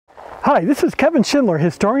Hi, this is Kevin Schindler,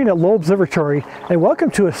 historian at Lowell Observatory, and welcome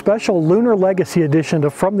to a special Lunar Legacy edition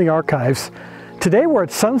of From the Archives. Today we're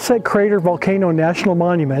at Sunset Crater Volcano National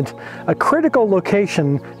Monument, a critical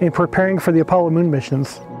location in preparing for the Apollo moon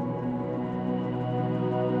missions.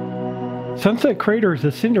 Sunset Crater is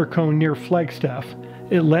a cinder cone near Flagstaff.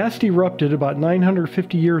 It last erupted about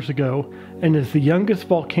 950 years ago and is the youngest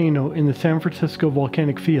volcano in the San Francisco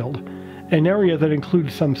volcanic field, an area that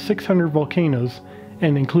includes some 600 volcanoes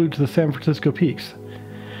and includes the San Francisco Peaks.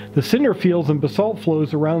 The cinder fields and basalt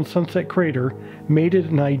flows around Sunset Crater made it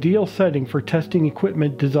an ideal setting for testing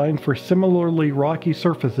equipment designed for similarly rocky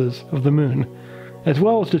surfaces of the moon, as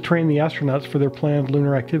well as to train the astronauts for their planned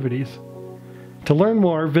lunar activities. To learn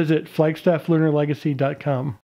more, visit FlagstaffLunarLegacy.com.